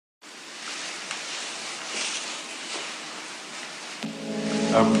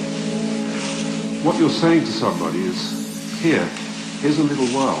Um, what you're saying to somebody is, here's a little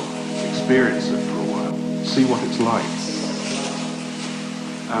world, experience it for a while, see what it's like.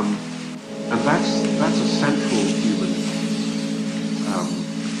 And that's a central human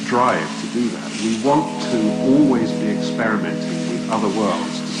drive to do that. We want to always be experimenting with other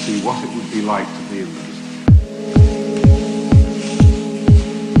worlds to see what it would be like to be in those.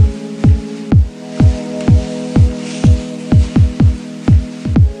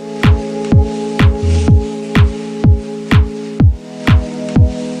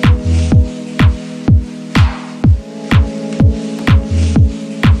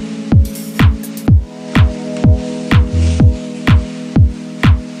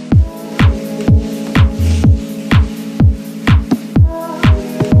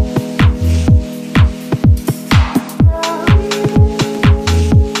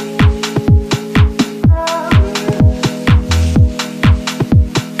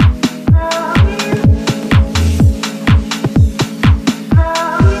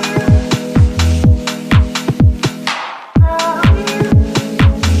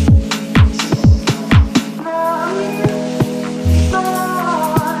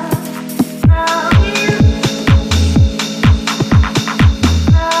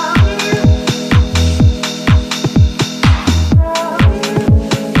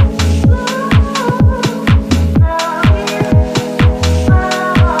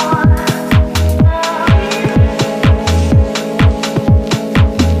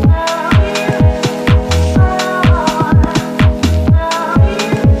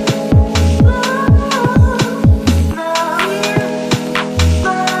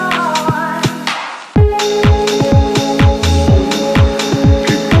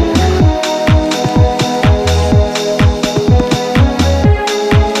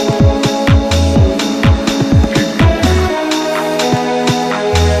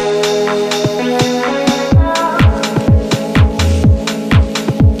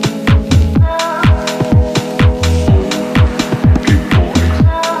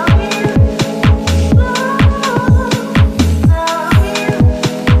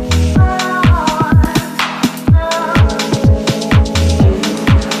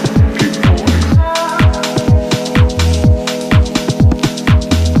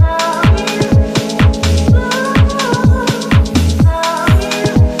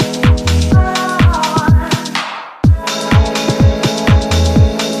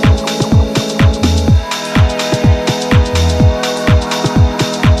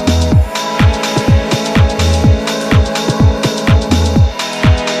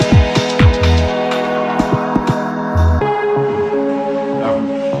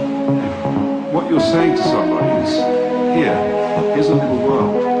 What you're saying to somebody is, here's a little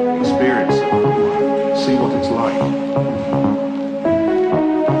world, experience it, see what it's like.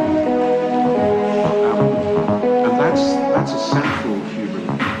 And that's a central human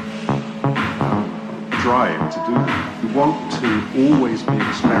drive to do that. We want to always be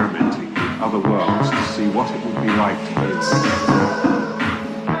experimenting with other worlds to see what it would be like to be in.